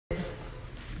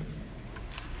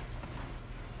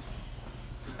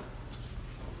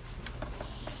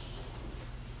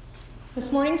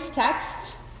This morning's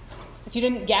text, if you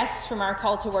didn't guess from our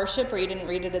call to worship or you didn't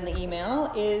read it in the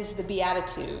email, is the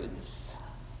Beatitudes,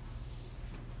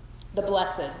 the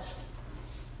Blesseds.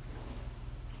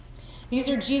 These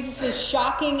are Jesus'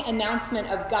 shocking announcement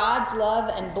of God's love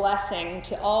and blessing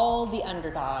to all the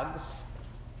underdogs.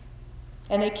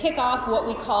 And they kick off what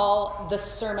we call the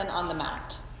Sermon on the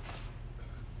Mount.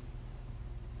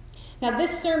 Now,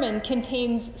 this sermon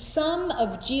contains some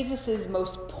of Jesus'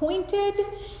 most pointed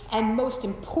and most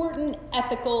important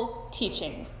ethical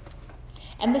teaching.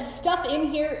 And the stuff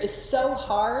in here is so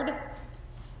hard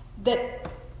to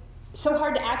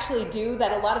actually do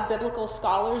that a lot of biblical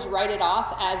scholars write it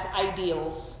off as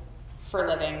ideals for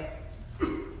living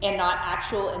and not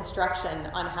actual instruction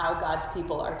on how God's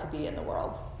people are to be in the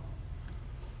world.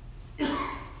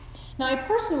 Now, I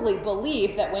personally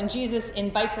believe that when Jesus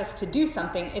invites us to do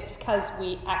something, it's because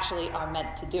we actually are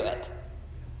meant to do it.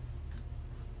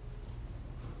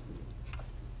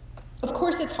 Of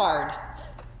course, it's hard.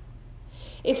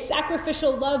 If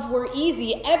sacrificial love were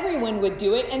easy, everyone would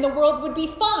do it and the world would be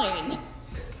fine.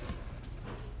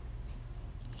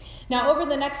 Now, over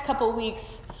the next couple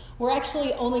weeks, we're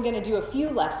actually only going to do a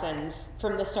few lessons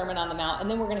from the Sermon on the Mount, and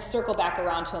then we're going to circle back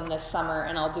around to them this summer,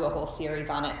 and I'll do a whole series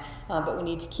on it. But we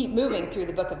need to keep moving through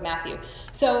the book of Matthew.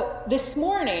 So this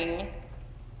morning,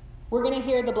 we're going to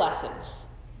hear the Blesseds,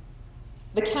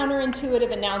 the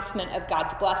counterintuitive announcement of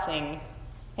God's blessing.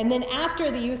 And then after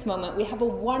the youth moment, we have a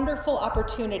wonderful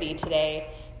opportunity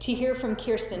today to hear from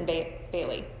Kirsten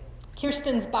Bailey.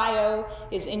 Kirsten's bio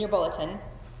is in your bulletin.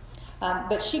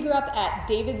 But she grew up at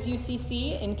David's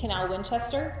UCC in Canal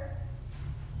Winchester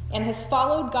and has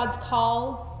followed God's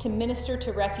call to minister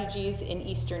to refugees in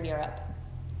Eastern Europe.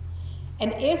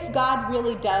 And if God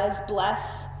really does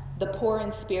bless the poor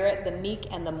in spirit, the meek,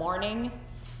 and the mourning,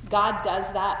 God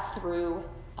does that through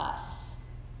us.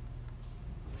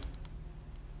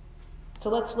 So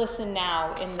let's listen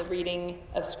now in the reading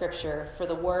of Scripture for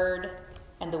the word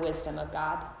and the wisdom of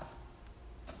God.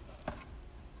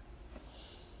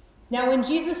 Now, when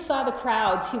Jesus saw the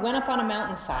crowds, he went up on a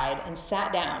mountainside and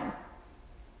sat down.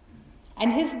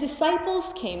 And his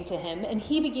disciples came to him, and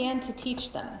he began to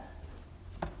teach them.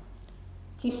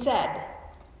 He said,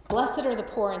 "Blessed are the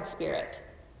poor in spirit,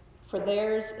 for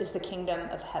theirs is the kingdom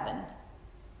of heaven.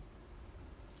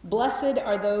 Blessed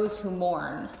are those who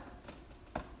mourn,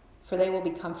 for they will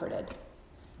be comforted.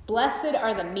 Blessed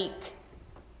are the meek,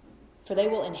 for they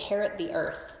will inherit the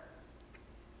earth.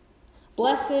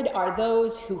 Blessed are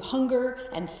those who hunger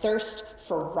and thirst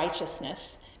for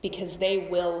righteousness, because they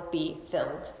will be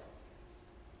filled.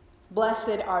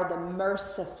 Blessed are the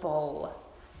merciful,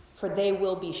 for they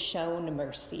will be shown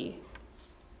mercy.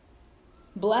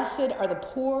 Blessed are the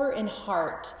poor in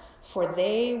heart, for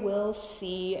they will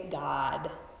see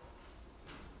God.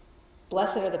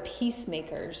 Blessed are the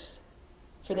peacemakers,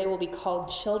 for they will be called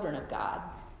children of God.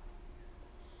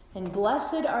 And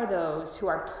blessed are those who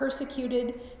are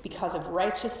persecuted because of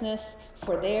righteousness,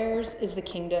 for theirs is the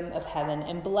kingdom of heaven.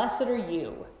 And blessed are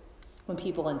you when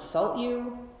people insult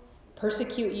you,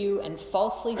 persecute you, and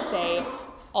falsely say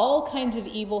all kinds of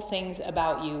evil things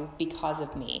about you because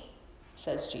of me,"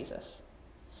 says Jesus.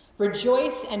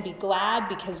 "Rejoice and be glad,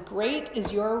 because great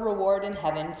is your reward in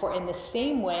heaven, for in the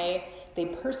same way they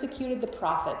persecuted the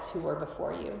prophets who were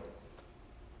before you.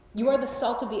 You are the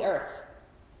salt of the earth.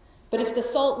 But if the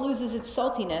salt loses its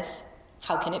saltiness,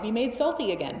 how can it be made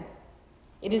salty again?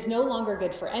 It is no longer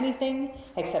good for anything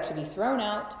except to be thrown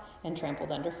out and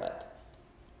trampled underfoot."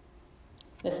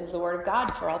 This is the word of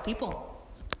God for all people.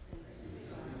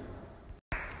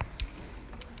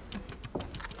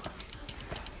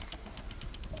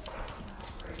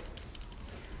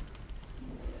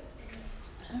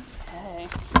 Okay.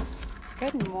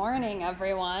 Good morning,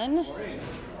 everyone. Good morning.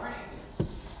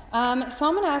 So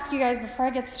I'm going to ask you guys, before I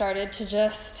get started, to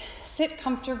just sit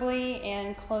comfortably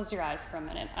and close your eyes for a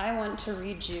minute. I want to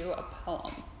read you a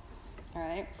poem. All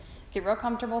right? Get real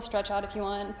comfortable, stretch out if you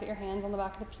want, put your hands on the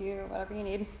back of the pew, whatever you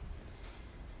need.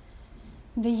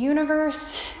 The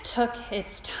universe took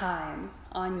its time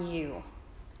on you,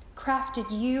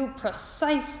 crafted you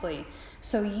precisely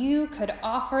so you could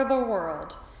offer the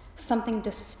world something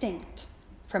distinct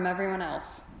from everyone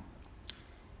else.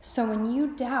 So when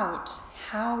you doubt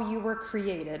how you were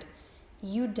created,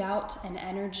 you doubt an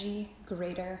energy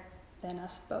greater than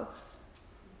us both.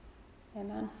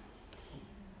 Amen.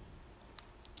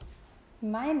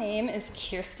 My name is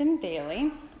Kirsten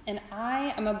Bailey, and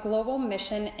I am a global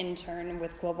mission intern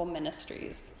with Global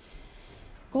Ministries.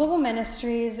 Global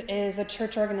Ministries is a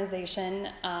church organization.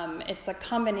 It's a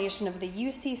combination of the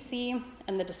UCC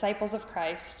and the Disciples of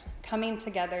Christ coming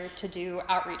together to do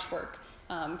outreach work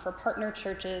for partner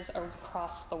churches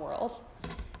across the world.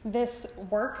 This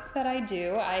work that I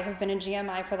do, I have been in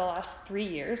GMI for the last 3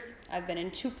 years. I've been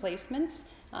in 2 placements.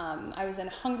 I was in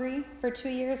Hungary for 2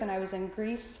 years, and I was in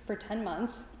Greece for 10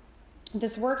 months.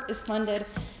 This work is funded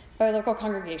by local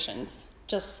congregations,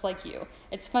 just like you.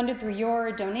 It's funded through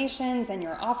your donations and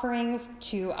your offerings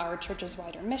to our church's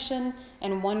wider mission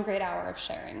and 1 great hour of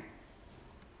sharing.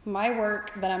 My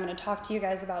work that I'm going to talk to you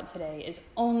guys about today is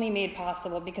only made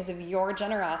possible because of your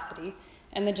generosity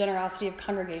and the generosity of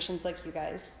congregations like you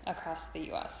guys across the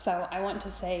U.S. So I want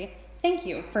to say thank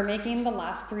you for making the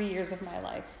last 3 years of my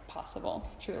life possible,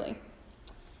 truly.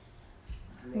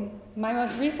 My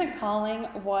most recent calling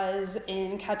was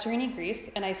in Katerini, Greece,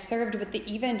 and I served with the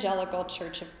Evangelical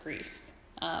Church of Greece.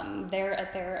 There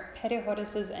at their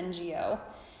Perihoris NGO.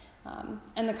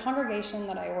 And the congregation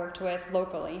that I worked with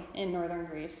locally in northern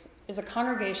Greece is a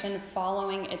congregation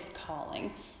following its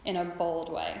calling in a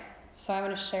bold way. So I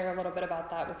want to share a little bit about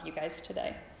that with you guys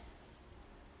today.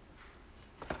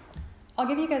 I'll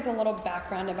give you guys a little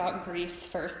background about Greece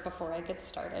first before I get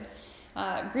started.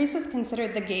 Greece is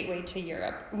considered the gateway to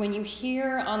Europe. When you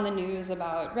hear on the news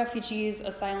about refugees,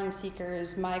 asylum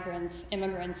seekers, migrants,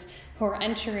 immigrants who are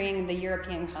entering the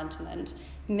European continent,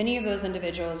 many of those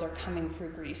individuals are coming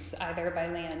through Greece, either by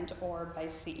land or by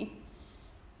sea.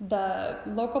 The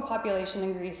local population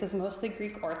in Greece is mostly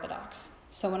Greek Orthodox.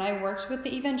 So when I worked with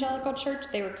the Evangelical Church,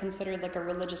 they were considered like a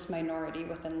religious minority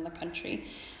within the country,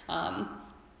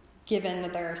 given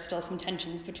that there are still some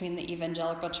tensions between the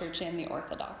Evangelical Church and the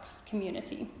Orthodox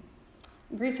community.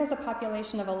 Greece has a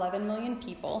population of 11 million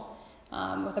people,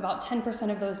 with about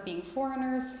 10% of those being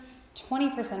foreigners,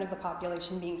 20% of the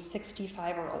population being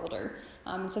 65 or older.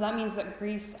 So that means that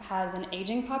Greece has an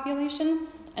aging population,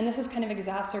 and this is kind of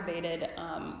exacerbated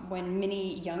when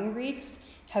many young Greeks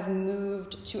have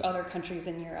moved to other countries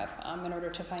in Europe in order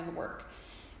to find work.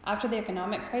 After the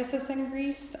economic crisis in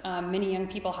Greece, many young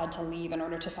people had to leave in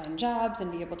order to find jobs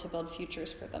and be able to build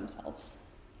futures for themselves.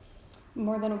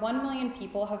 More than 1 million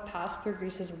people have passed through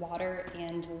Greece's water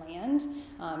and land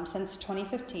since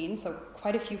 2015, so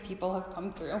quite a few people have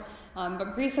come through.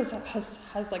 But Greece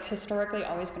has like historically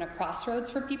always been a crossroads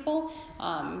for people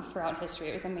throughout history.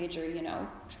 It was a major,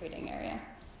 trading area.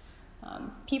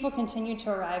 People continue to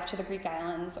arrive to the Greek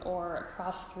islands or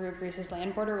cross through Greece's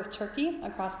land border with Turkey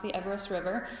across the Evros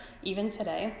River, even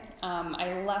today.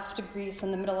 I left Greece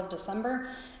in the middle of December,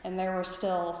 and there were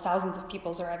still thousands of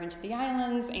people arriving to the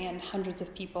islands and hundreds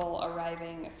of people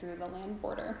arriving through the land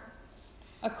border.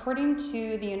 According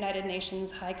to the United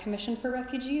Nations High Commission for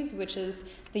Refugees, which is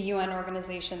the UN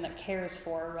organization that cares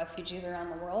for refugees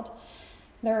around the world,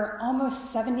 there are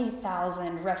almost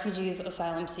 70,000 refugees,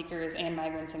 asylum seekers, and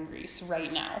migrants in Greece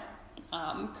right now,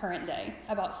 current day.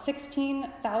 About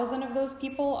 16,000 of those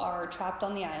people are trapped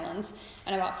on the islands,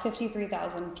 and about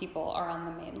 53,000 people are on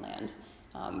the mainland.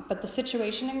 But the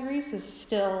situation in Greece is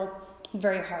still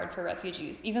very hard for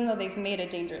refugees. Even though they've made a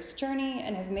dangerous journey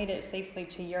and have made it safely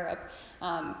to Europe,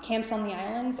 camps on the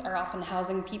islands are often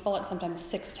housing people at sometimes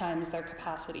 6 times their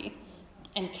capacity.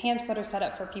 And camps that are set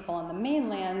up for people on the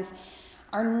mainlands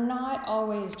are not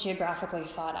always geographically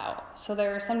thought out. So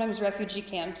there are sometimes refugee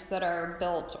camps that are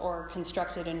built or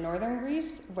constructed in northern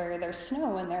Greece where there's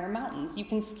snow and there are mountains. You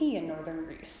can ski in northern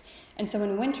Greece. And so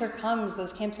when winter comes,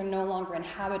 those camps are no longer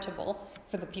inhabitable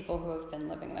for the people who have been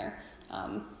living there.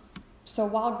 So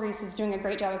while Greece is doing a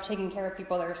great job of taking care of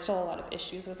people, there are still a lot of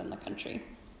issues within the country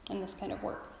in this kind of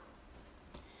work.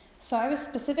 So I was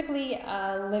specifically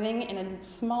living in a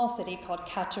small city called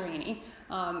Katerini.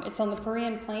 It's on the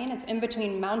Parian Plain. It's in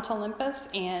between Mount Olympus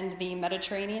and the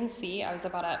Mediterranean Sea. I was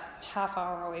about a half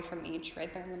hour away from each,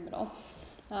 right there in the middle.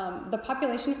 The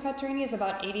population of Katerini is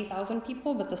about 80,000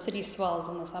 people, but the city swells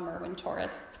in the summer when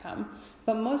tourists come.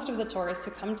 But most of the tourists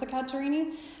who come to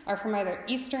Katerini are from either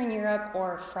Eastern Europe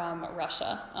or from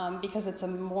Russia, because it's a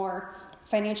more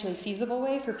financially feasible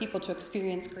way for people to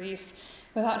experience Greece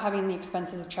without having the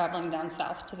expenses of traveling down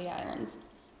south to the islands.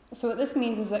 So what this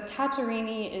means is that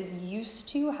Katerini is used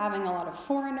to having a lot of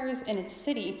foreigners in its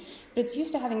city, but it's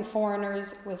used to having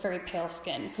foreigners with very pale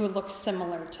skin who look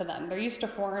similar to them. They're used to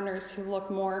foreigners who look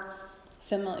more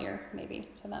familiar, maybe,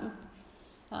 to them.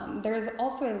 There is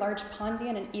also a large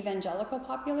Pondian and evangelical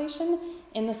population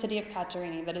in the city of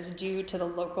Katerini that is due to the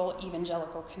local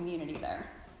evangelical community there.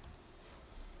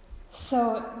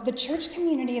 So the church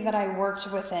community that I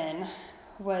worked within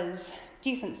was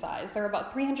decent size. There were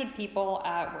about 300 people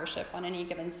at worship on any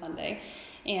given Sunday.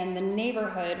 And the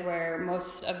neighborhood where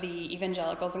most of the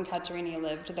evangelicals in Katerini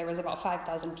lived, there was about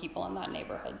 5,000 people in that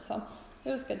neighborhood. So it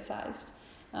was good sized.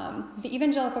 The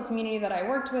evangelical community that I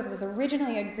worked with was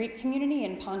originally a Greek community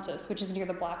in Pontus, which is near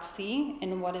the Black Sea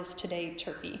in what is today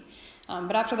Turkey.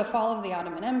 But after the fall of the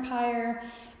Ottoman Empire,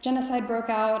 genocide broke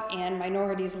out, and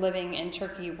minorities living in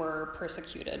Turkey were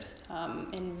persecuted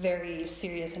in very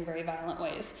serious and very violent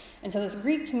ways. And so this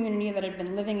Greek community that had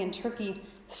been living in Turkey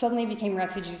suddenly became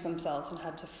refugees themselves and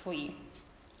had to flee.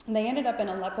 And they ended up in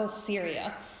Aleppo,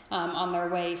 Syria, on their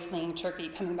way fleeing Turkey,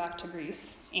 coming back to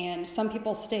Greece. And some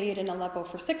people stayed in Aleppo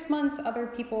for 6 months, other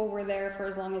people were there for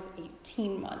as long as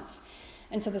 18 months.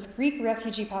 And so this Greek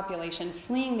refugee population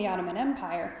fleeing the Ottoman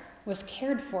Empire was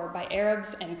cared for by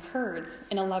Arabs and Kurds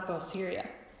in Aleppo, Syria.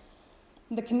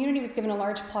 The community was given a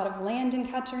large plot of land in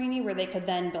Katerini where they could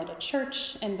then build a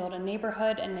church and build a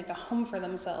neighborhood and make a home for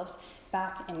themselves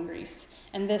back in Greece.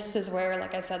 And this is where,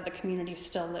 like I said, the community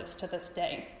still lives to this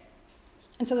day.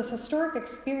 And so this historic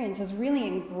experience is really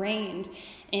ingrained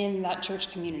in that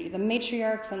church community. The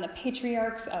matriarchs and the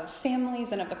patriarchs of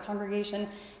families and of the congregation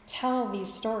tell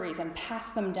these stories and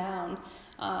pass them down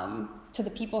to the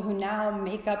people who now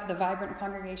make up the vibrant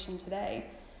congregation today.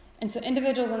 And so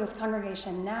individuals in this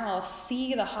congregation now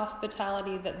see the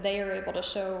hospitality that they are able to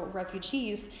show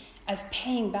refugees as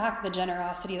paying back the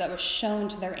generosity that was shown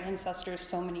to their ancestors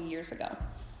so many years ago.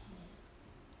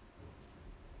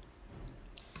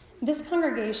 This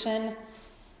congregation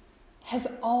has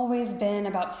always been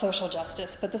about social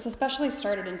justice, but this especially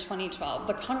started in 2012.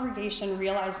 The congregation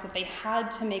realized that they had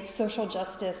to make social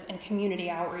justice and community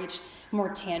outreach more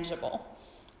tangible.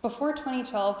 Before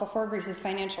 2012, before Greece's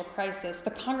financial crisis,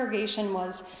 the congregation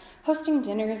was hosting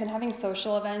dinners and having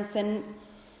social events and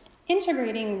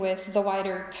integrating with the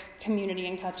wider community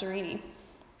in Katerini.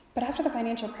 But after the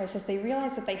financial crisis, they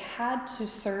realized that they had to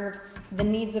serve the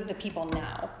needs of the people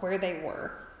now, where they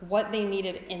were, what they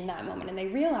needed in that moment. And they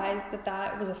realized that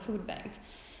that was a food bank.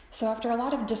 So after a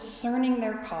lot of discerning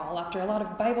their call, after a lot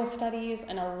of Bible studies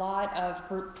and a lot of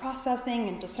group processing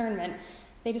and discernment,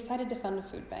 they decided to fund a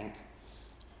food bank.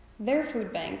 Their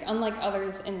food bank, unlike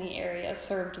others in the area,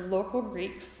 served local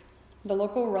Greeks, the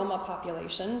local Roma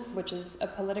population, which is a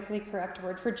politically correct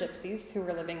word for gypsies who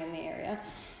were living in the area,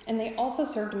 and they also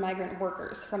served migrant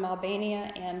workers from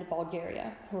Albania and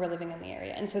Bulgaria who were living in the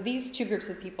area. And so these two groups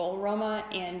of people, Roma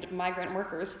and migrant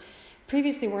workers,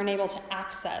 previously weren't able to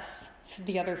access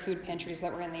the other food pantries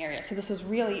that were in the area. So this was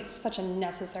really such a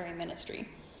necessary ministry.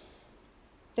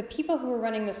 The people who were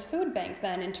running this food bank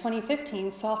then in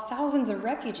 2015 saw thousands of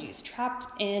refugees trapped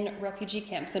in refugee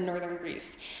camps in northern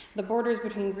Greece. The borders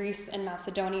between Greece and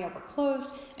Macedonia were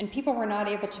closed, and people were not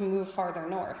able to move farther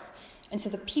north. And so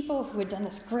the people who had done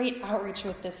this great outreach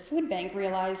with this food bank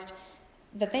realized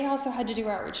that they also had to do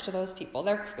outreach to those people.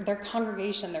 Their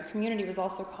congregation, their community was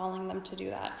also calling them to do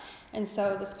that. And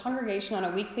so this congregation on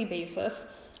a weekly basis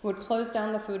would close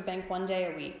down the food bank one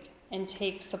day a week and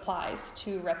take supplies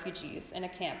to refugees in a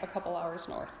camp a couple hours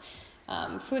north.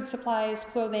 Food supplies,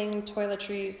 clothing,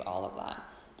 toiletries, all of that.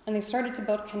 And they started to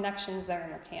build connections there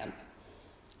in the camp.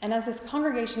 And as this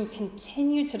congregation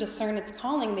continued to discern its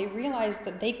calling, they realized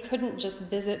that they couldn't just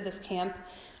visit this camp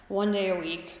one day a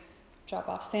week, drop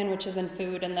off sandwiches and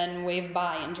food, and then wave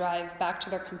by and drive back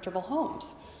to their comfortable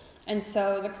homes. And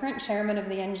so the current chairman of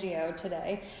the NGO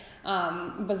today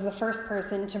was the first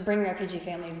person to bring refugee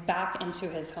families back into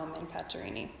his home in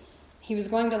Katerini. He was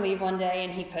going to leave one day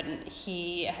and he couldn't.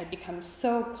 He had become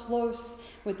so close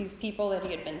with these people that he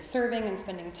had been serving and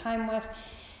spending time with.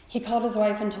 He called his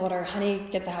wife and told her, "Honey,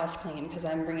 get the house clean because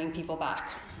I'm bringing people back."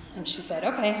 And she said,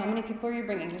 "Okay, how many people are you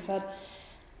bringing?" He said,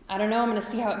 "I don't know, I'm going to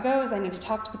see how it goes. I need to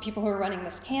talk to the people who are running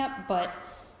this camp, but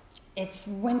it's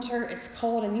winter, it's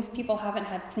cold, and these people haven't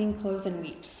had clean clothes in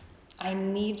weeks. I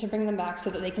need to bring them back so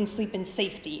that they can sleep in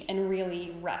safety and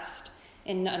really rest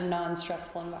in a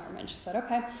non-stressful environment." She said,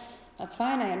 "Okay, that's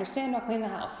fine, I understand, I'll clean the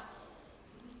house."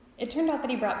 It turned out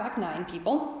that he brought back 9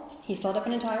 people. He filled up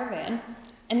an entire van,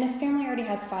 and this family already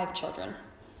has 5 children.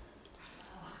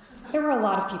 There were a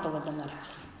lot of people living in that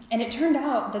house. And it turned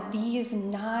out that these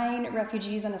 9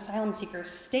 refugees and asylum seekers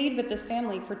stayed with this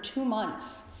family for 2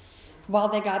 months while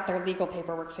they got their legal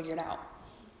paperwork figured out.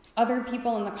 Other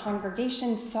people in the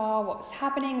congregation saw what was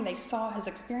happening, they saw his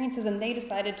experiences, and they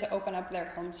decided to open up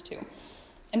their homes too.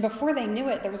 And before they knew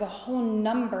it, there was a whole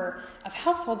number of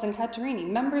households in Katerini,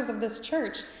 members of this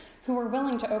church, who were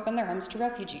willing to open their homes to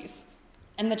refugees.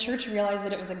 And the church realized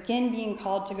that it was again being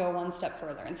called to go one step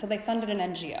further, and so they funded an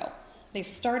NGO. They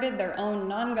started their own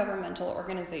non-governmental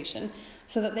organization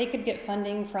so that they could get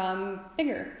funding from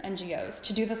bigger NGOs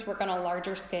to do this work on a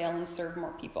larger scale and serve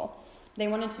more people. They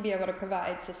wanted to be able to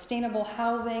provide sustainable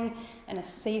housing and a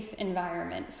safe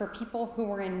environment for people who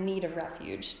were in need of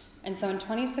refuge. And so in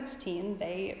 2016,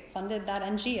 they funded that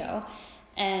NGO.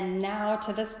 And now,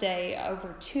 to this day,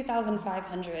 over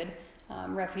 2,500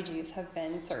 refugees have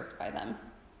been served by them.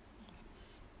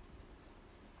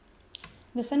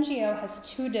 This NGO has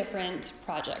two different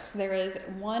projects. There is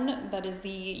one that is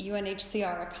the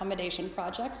UNHCR Accommodation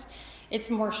Project. It's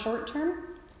more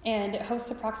short-term, and it hosts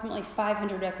approximately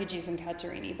 500 refugees in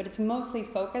Katerini, but it's mostly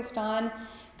focused on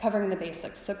covering the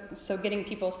basics, so getting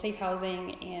people safe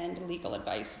housing and legal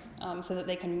advice so that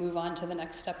they can move on to the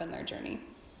next step in their journey.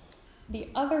 The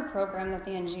other program that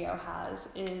the NGO has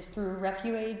is through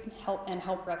RefuAid and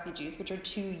Help Refugees, which are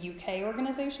two UK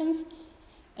organizations.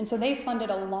 And so they funded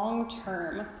a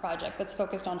long-term project that's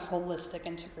focused on holistic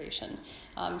integration.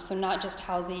 So not just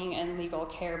housing and legal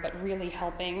care, but really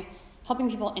helping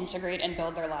people integrate and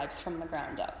build their lives from the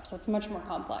ground up. So it's much more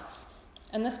complex.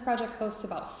 And this project hosts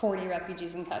about 40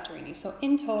 refugees in Katerini. So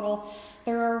in total,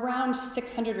 there are around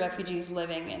 600 refugees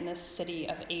living in this city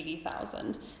of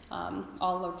 80,000,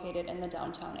 all located in the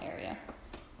downtown area.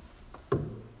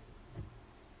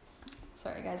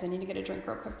 Sorry guys, I need to get a drink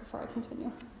real quick before I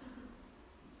continue.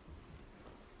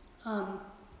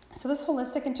 So this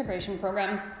holistic integration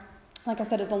program, like I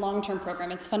said, is a long-term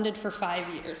program. It's funded for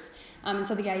 5 years. And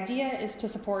so the idea is to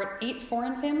support 8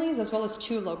 foreign families as well as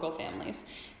 2 local families,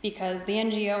 because the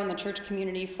NGO and the church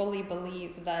community fully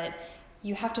believe that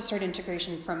you have to start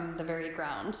integration from the very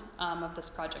ground of this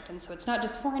project. And so it's not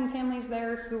just foreign families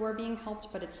there who are being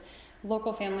helped, but it's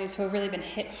local families who have really been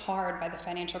hit hard by the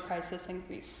financial crisis in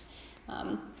Greece.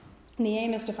 And the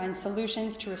aim is to find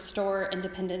solutions to restore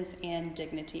independence and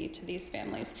dignity to these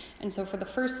families. And so for the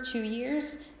first 2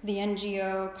 years, the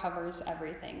NGO covers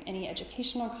everything: any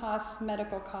educational costs,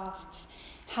 medical costs,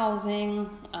 housing,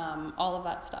 all of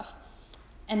that stuff.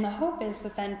 And the hope is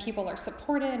that then people are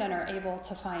supported and are able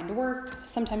to find work,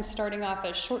 sometimes starting off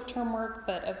as short-term work,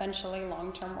 but eventually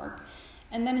long-term work.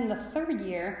 And then in the 3rd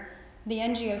year, the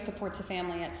NGO supports a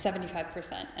family at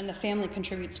 75%, and the family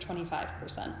contributes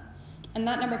 25%. And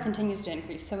that number continues to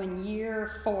increase. So in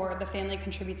year 4, the family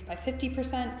contributes by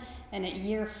 50%, and at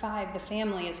year 5, the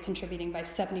family is contributing by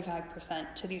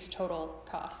 75% to these total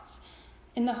costs.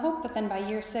 In the hope that then by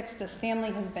year 6, this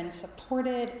family has been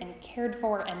supported and cared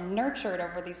for and nurtured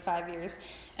over these 5 years,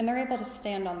 and they're able to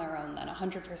stand on their own then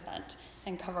 100%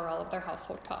 and cover all of their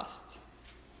household costs.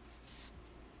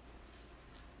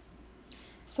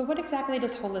 So what exactly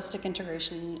does holistic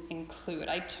integration include?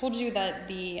 I told you that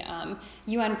the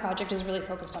UN project is really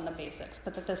focused on the basics,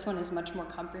 but that this one is much more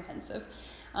comprehensive.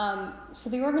 So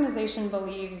the organization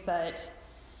believes that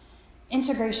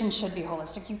integration should be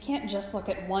holistic. You can't just look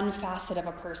at one facet of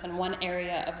a person, one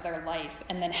area of their life,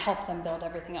 and then help them build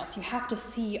everything else. You have to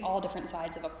see all different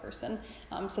sides of a person.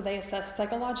 So they assess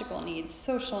psychological needs,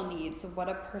 social needs, what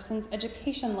a person's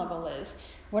education level is,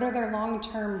 what are their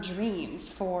long-term dreams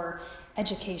for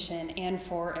education and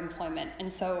for employment. And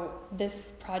so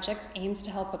this project aims to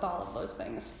help with all of those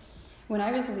things. When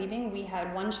I was leaving, we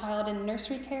had 1 child in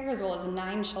nursery care as well as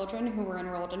 9 children who were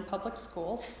enrolled in public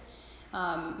schools.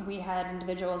 We had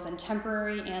individuals in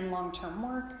temporary and long-term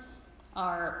work.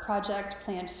 Our project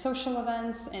planned social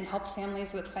events and helped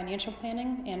families with financial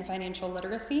planning and financial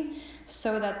literacy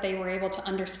so that they were able to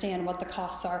understand what the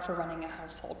costs are for running a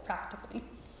household practically.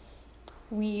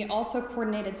 We also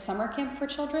coordinated summer camp for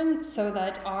children so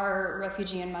that our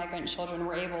refugee and migrant children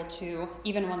were able to,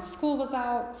 even once school was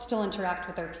out, still interact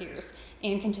with their peers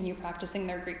and continue practicing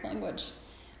their Greek language.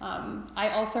 I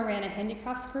also ran a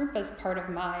handicrafts group as part of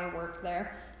my work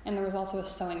there, and there was also a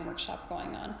sewing workshop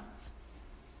going on.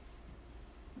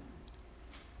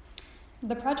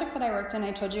 The project that I worked in,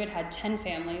 I told you it had 10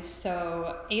 families,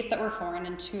 so 8 that were foreign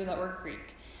and 2 that were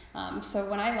Greek. So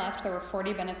when I left, there were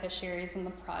 40 beneficiaries in the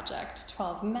project,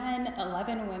 12 men,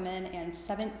 11 women, and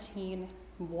 17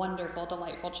 wonderful,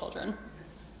 delightful children.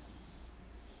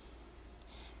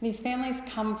 These families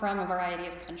come from a variety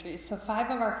of countries. So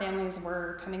 5 of our families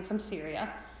were coming from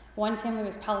Syria. 1 family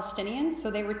was Palestinian,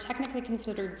 so they were technically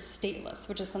considered stateless,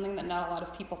 which is something that not a lot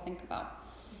of people think about.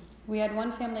 We had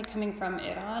 1 family coming from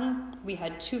Iran. We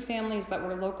had 2 families that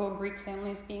were local Greek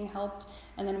families being helped,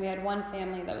 and then we had 1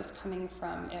 family that was coming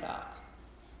from Iraq.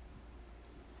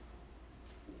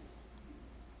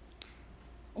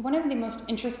 One of the most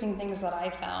interesting things that I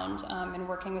found in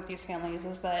working with these families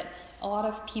is that a lot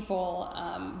of people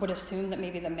would assume that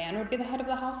maybe the man would be the head of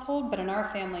the household, but in our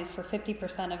families, for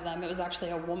 50% of them, it was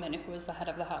actually a woman who was the head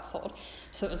of the household.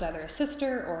 So it was either a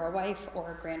sister or a wife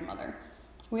or a grandmother.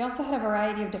 We also had a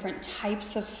variety of different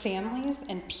types of families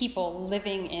and people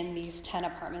living in these 10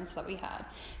 apartments that we had.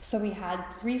 So we had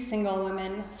 3 single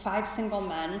women, 5 single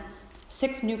men,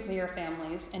 6 nuclear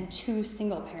families, and 2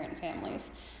 single-parent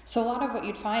families. So a lot of what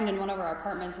you'd find in one of our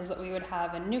apartments is that we would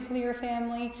have a nuclear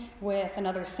family with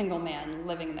another single man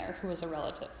living there who was a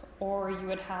relative. Or you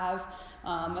would have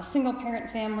a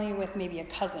single-parent family with maybe a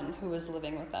cousin who was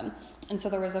living with them. And so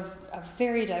there was a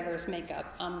very diverse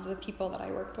makeup of the people that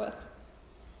I worked with.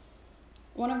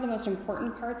 One of the most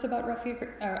important parts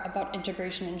about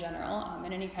integration in general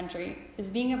in any country is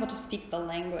being able to speak the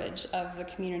language of the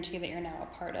community that you're now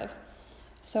a part of.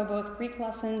 So both Greek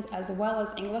lessons as well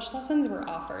as English lessons were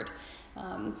offered.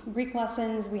 Greek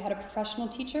lessons, we had a professional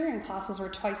teacher and classes were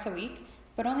twice a week,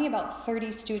 but only about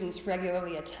 30 students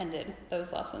regularly attended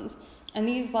those lessons. And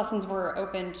these lessons were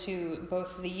open to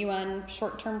both the UN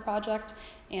short-term project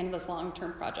and this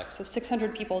long-term project. So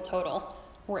 600 people total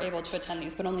were able to attend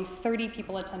these, but only 30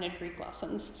 people attended Greek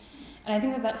lessons. And I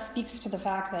think that speaks to the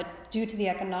fact that due to the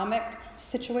economic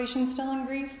situation still in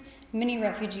Greece, many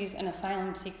refugees and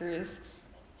asylum seekers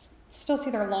still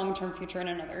see their long-term future in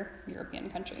another European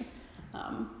country.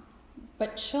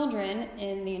 But children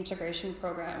in the integration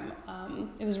program,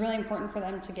 it was really important for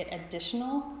them to get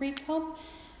additional Greek help.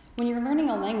 When you're learning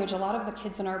a language, a lot of the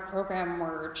kids in our program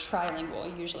were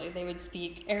trilingual usually. They would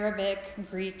speak Arabic,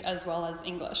 Greek, as well as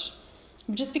English.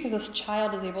 Just because this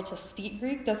child is able to speak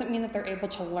Greek doesn't mean that they're able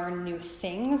to learn new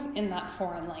things in that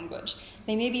foreign language.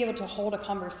 They may be able to hold a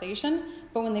conversation,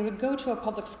 but when they would go to a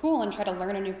public school and try to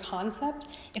learn a new concept,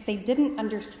 if they didn't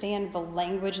understand the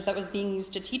language that was being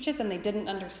used to teach it, then they didn't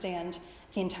understand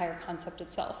the entire concept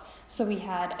itself. So we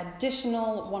had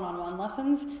additional one-on-one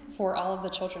lessons for all of the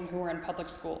children who were in public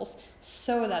schools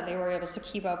so that they were able to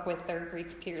keep up with their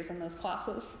Greek peers in those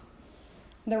classes.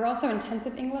 There were also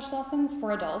intensive English lessons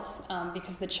for adults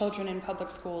because the children in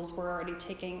public schools were already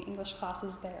taking English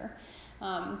classes there.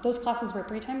 Those classes were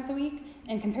 3 times a week,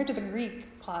 and compared to the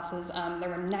Greek classes, there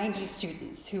were 90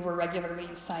 students who were regularly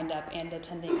signed up and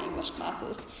attending English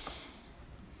classes.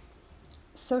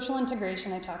 Social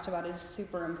integration I talked about is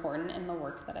super important in the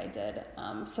work that I did.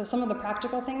 So some of the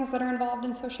practical things that are involved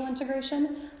in social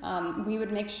integration, we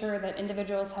would make sure that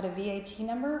individuals had a VAT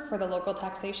number for the local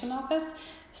taxation office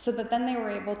so that then they were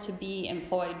able to be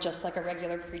employed just like a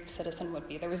regular Greek citizen would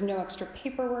be. There was no extra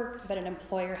paperwork that an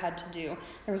employer had to do.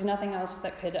 There was nothing else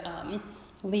that could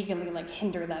legally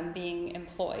hinder them being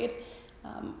employed.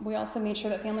 We also made sure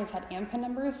that families had AMCA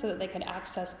numbers so that they could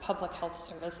access public health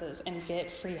services and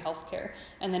get free health care.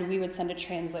 And then we would send a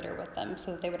translator with them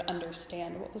so that they would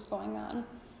understand what was going on.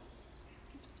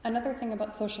 Another thing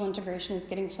about social integration is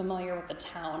getting familiar with the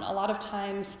town. A lot of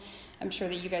times, I'm sure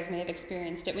that you guys may have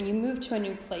experienced it, when you move to a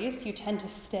new place, you tend to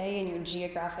stay in your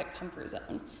geographic comfort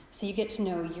zone. So you get to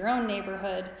know your own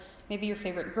neighborhood, maybe your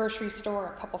favorite grocery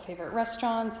store, a couple favorite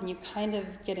restaurants, and you kind of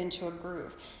get into a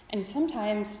groove. And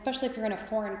sometimes, especially if you're in a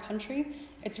foreign country,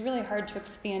 it's really hard to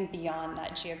expand beyond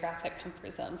that geographic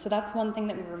comfort zone. So that's one thing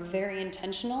that we were very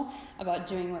intentional about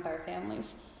doing with our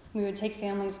families. We would take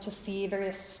families to see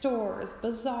various stores,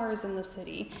 bazaars in the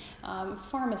city,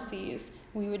 pharmacies.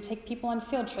 We would take people on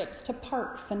field trips to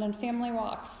parks and on family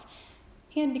walks.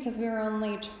 And because we were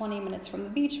only 20 minutes from the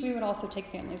beach, we would also take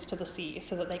families to the sea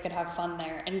so that they could have fun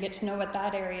there and get to know what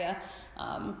that area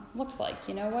looks like.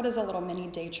 You know, what is a little mini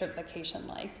day trip vacation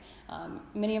like?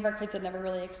 Many of our kids had never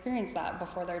really experienced that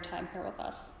before their time here with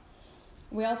us.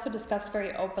 We also discussed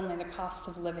very openly the costs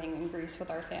of living in Greece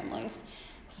with our families.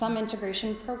 Some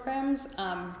integration programs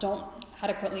don't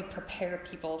adequately prepare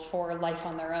people for life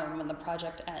on their own when the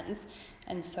project ends.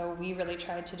 And so we really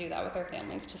tried to do that with our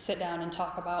families, to sit down and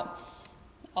talk about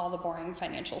all the boring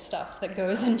financial stuff that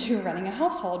goes into running a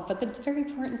household, but that's very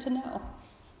important to know.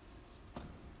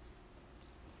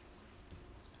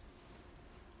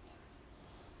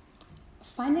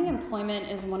 Finding employment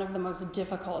is one of the most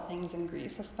difficult things in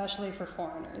Greece, especially for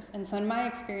foreigners. And so in my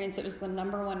experience, it was the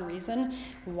 #1 reason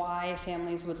why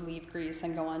families would leave Greece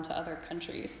and go on to other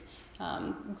countries.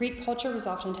 Greek culture was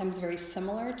oftentimes very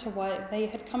similar to what they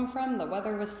had come from. The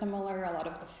weather was similar, a lot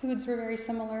of the foods were very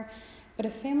similar. But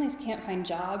if families can't find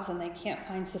jobs and they can't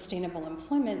find sustainable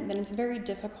employment, then it's very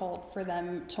difficult for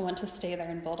them to want to stay there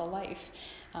and build a life.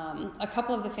 A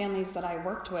couple of the families that I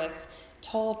worked with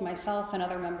told myself and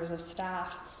other members of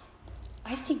staff,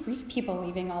 I see Greek people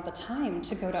leaving all the time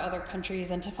to go to other countries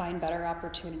and to find better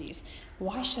opportunities.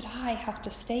 Why should I have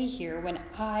to stay here when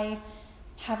I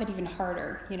have it even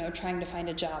harder, trying to find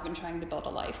a job and trying to build a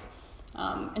life?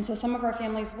 And so some of our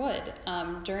families would.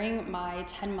 During my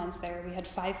 10 months there, we had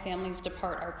 5 families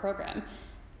depart our program.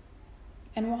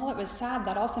 And while it was sad,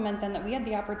 that also meant then that we had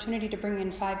the opportunity to bring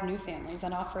in 5 new families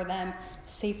and offer them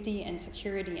safety and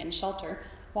security and shelter,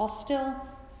 while still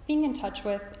being in touch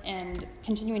with and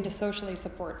continuing to socially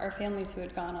support our families who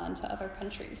had gone on to other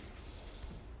countries.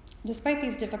 Despite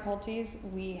these difficulties,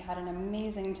 we had an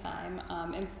amazing time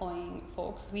employing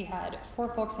folks. We had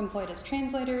 4 folks employed as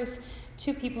translators,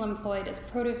 2 people employed as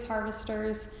produce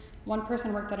harvesters, 1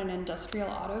 person worked at an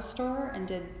industrial auto store and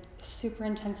did super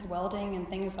intense welding and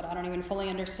things that I don't even fully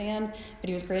understand, but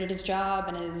he was great at his job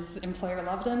and his employer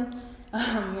loved him.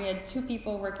 We had 2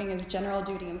 people working as general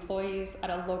duty employees at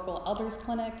a local elders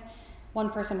clinic, 1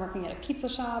 person working at a pizza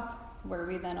shop, where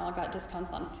we then all got discounts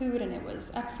on food, and it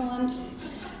was excellent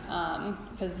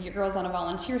because your girl's on a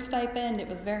volunteer stipend. It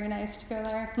was very nice to go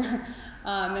there.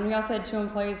 And we also had 2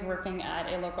 employees working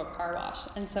at a local car wash.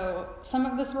 And so some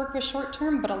of this work was short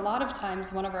term, but a lot of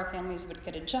times one of our families would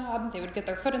get a job, they would get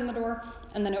their foot in the door,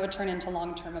 and then it would turn into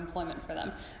long-term employment for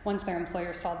them once their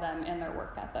employer saw them and their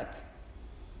work ethic.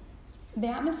 The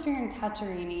atmosphere in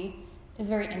Katerini is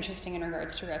very interesting in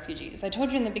regards to refugees. I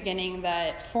told you in the beginning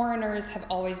that foreigners have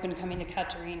always been coming to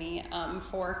Katerini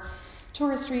for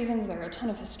tourist reasons. There are a ton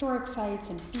of historic sites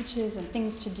and beaches and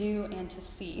things to do and to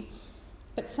see.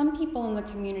 But some people in the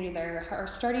community there are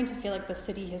starting to feel like the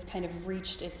city has kind of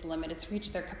reached its limit. It's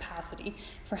reached their capacity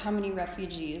for how many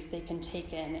refugees they can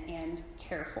take in and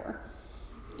care for.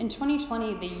 In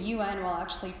 2020, the UN will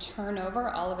actually turn over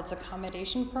all of its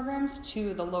accommodation programs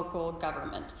to the local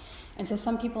government. And so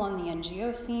some people on the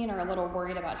NGO scene are a little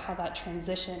worried about how that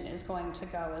transition is going to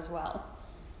go as well.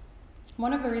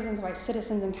 One of the reasons why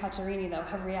citizens in Katerini, though,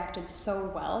 have reacted so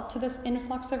well to this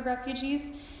influx of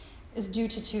refugees is due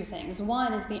to 2 things.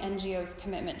 One is the NGO's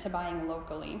commitment to buying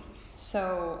locally.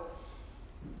 So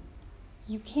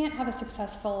you can't have a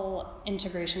successful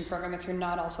integration program if you're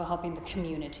not also helping the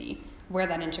community where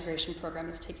that integration program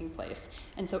is taking place.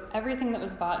 And so everything that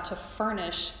was bought to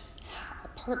furnish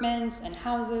apartments and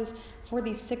houses for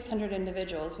these 600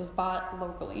 individuals was bought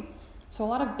locally. So a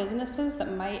lot of businesses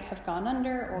that might have gone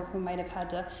under or who might have had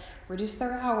to reduce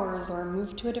their hours or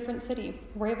move to a different city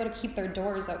were able to keep their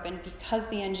doors open because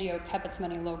the NGO kept its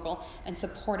money local and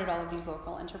supported all of these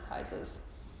local enterprises.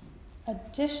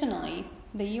 Additionally,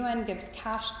 the UN gives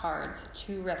cash cards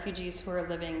to refugees who are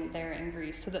living there in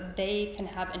Greece so that they can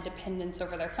have independence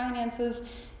over their finances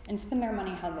and spend their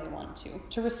money how they want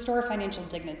to restore financial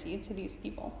dignity to these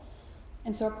people.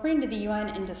 And so according to the UN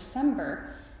in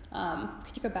December,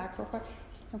 could you go back real quick?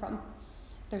 No problem.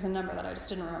 There's a number that I just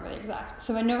didn't remember the exact.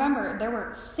 So in November, there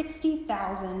were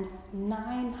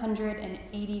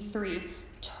 60,983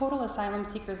 total asylum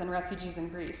seekers and refugees in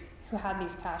Greece who had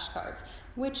these cash cards,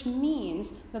 which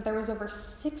means that there was over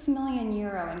 6 million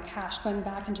euro in cash going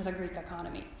back into the Greek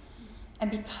economy. And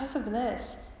because of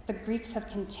this, the Greeks have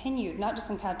continued, not just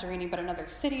in Katerini, but in other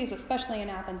cities, especially in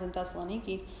Athens and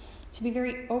Thessaloniki, to be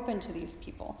very open to these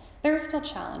people. There are still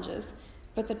challenges,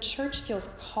 but the church feels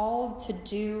called to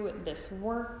do this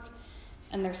work,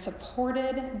 and they're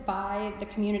supported by the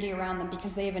community around them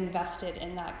because they have invested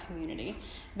in that community.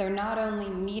 They're not only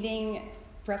meeting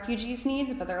refugees'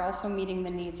 needs, but they're also meeting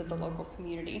the needs of the local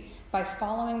community by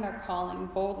following their calling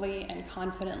boldly and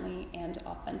confidently and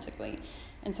authentically.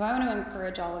 And so I want to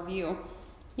encourage all of you,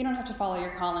 you don't have to follow your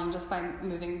calling just by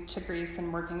moving to Greece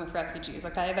and working with refugees,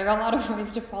 okay? There are a lot of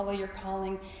ways to follow your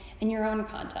calling in your own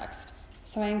context.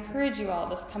 So I encourage you all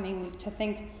this coming week to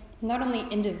think not only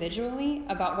individually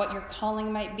about what your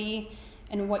calling might be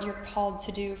and what you're called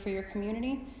to do for your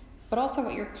community, but also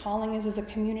what your calling is as a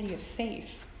community of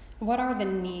faith. What are the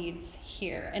needs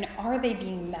here? And are they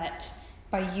being met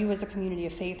by you as a community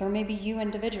of faith, or maybe you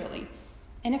individually?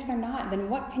 And if they're not, then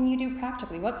what can you do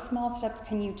practically? What small steps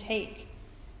can you take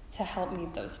to help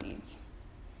meet those needs?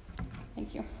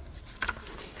 Thank you.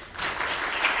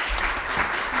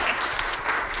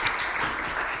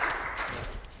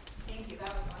 Thank you. That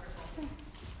was wonderful.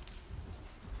 Thanks.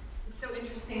 It's so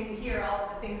interesting to hear all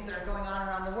of the things that are going on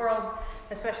around the world,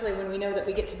 especially when we know that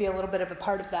we get to be a little bit of a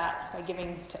part of that by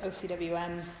giving to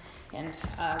OCWM and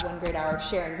 1 Great Hour of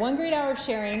Sharing. 1 Great Hour of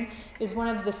Sharing is one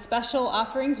of the special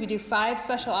offerings. We do 5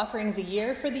 special offerings a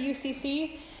year for the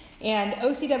UCC, and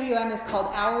OCWM is called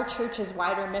Our Church's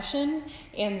Wider Mission,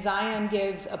 and Zion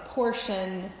gives a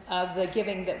portion of the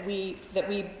giving that we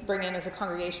bring in as a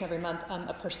congregation every month.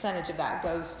 A percentage of that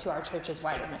goes to our church's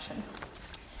wider mission.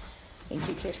 Thank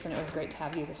you, Kirsten. It was great to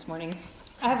have you this morning.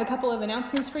 I have a couple of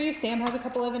announcements for you. Sam has a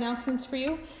couple of announcements for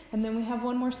you. And then we have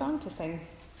one more song to sing.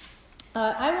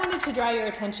 I wanted to draw your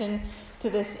attention to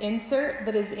this insert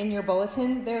that is in your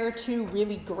bulletin. There are 2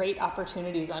 really great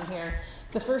opportunities on here.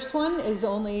 The first one is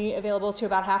only available to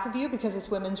about half of you because it's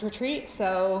women's retreat.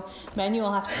 So men, you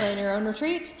will have to plan your own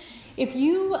retreat. If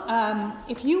you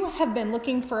have been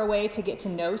looking for a way to get to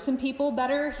know some people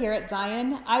better here at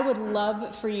Zion, I would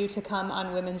love for you to come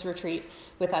on Women's Retreat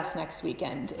with us next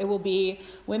weekend. It will be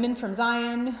women from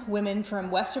Zion, women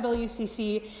from Westerville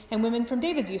UCC, and women from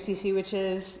David's UCC, which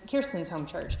is Kirsten's home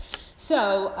church.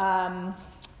 So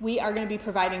we are going to be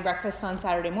providing breakfast on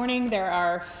Saturday morning. There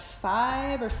are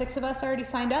 5 or 6 of us already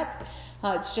signed up.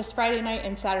 It's just Friday night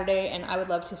and Saturday, and I would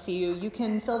love to see you. You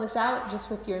can fill this out just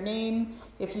with your name.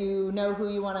 If you know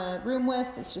who you want to room with,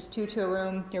 it's just 2 to a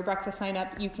room. Your breakfast sign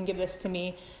up, you can give this to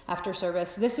me after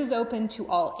service. This is open to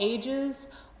all ages,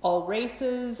 all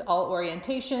races, all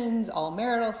orientations, all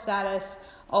marital status.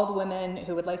 All the women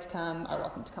who would like to come are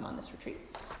welcome to come on this retreat.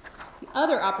 The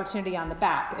other opportunity on the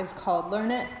back is called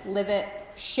Learn It, Live It,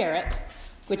 Share It,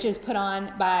 which is put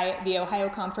on by the Ohio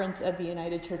Conference of the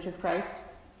United Church of Christ.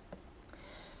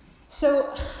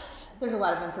 So there's a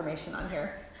lot of information on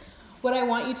here. What I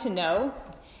want you to know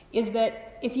is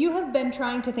that if you have been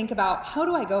trying to think about how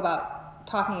do I go about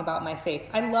talking about my faith,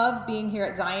 I love being here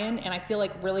at Zion, and I feel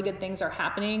like really good things are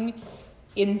happening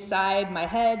inside my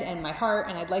head and my heart,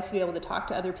 and I'd like to be able to talk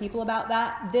to other people about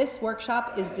that. This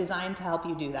workshop is designed to help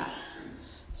you do that.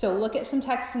 So look at some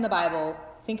texts in the Bible,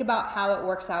 think about how it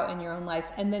works out in your own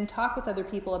life, and then talk with other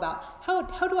people about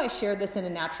how do I share this in a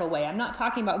natural way? I'm not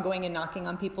talking about going and knocking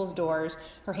on people's doors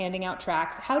or handing out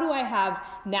tracts. How do I have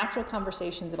natural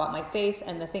conversations about my faith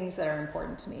and the things that are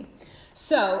important to me?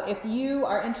 So if you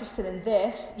are interested in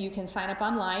this, you can sign up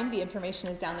online. The information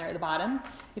is down there at the bottom.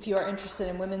 If you are interested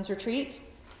in Women's Retreat,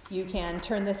 you can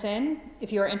turn this in.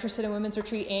 If you are interested in Women's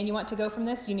Retreat and you want to go from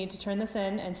this, you need to turn this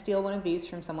in and steal one of these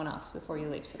from someone else before you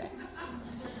leave today.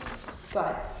 Go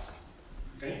ahead.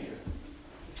 Thank you.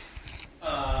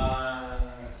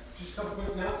 Just a couple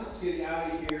quick announcements. Getting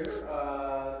out of here.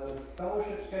 The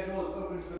fellowship schedule is open for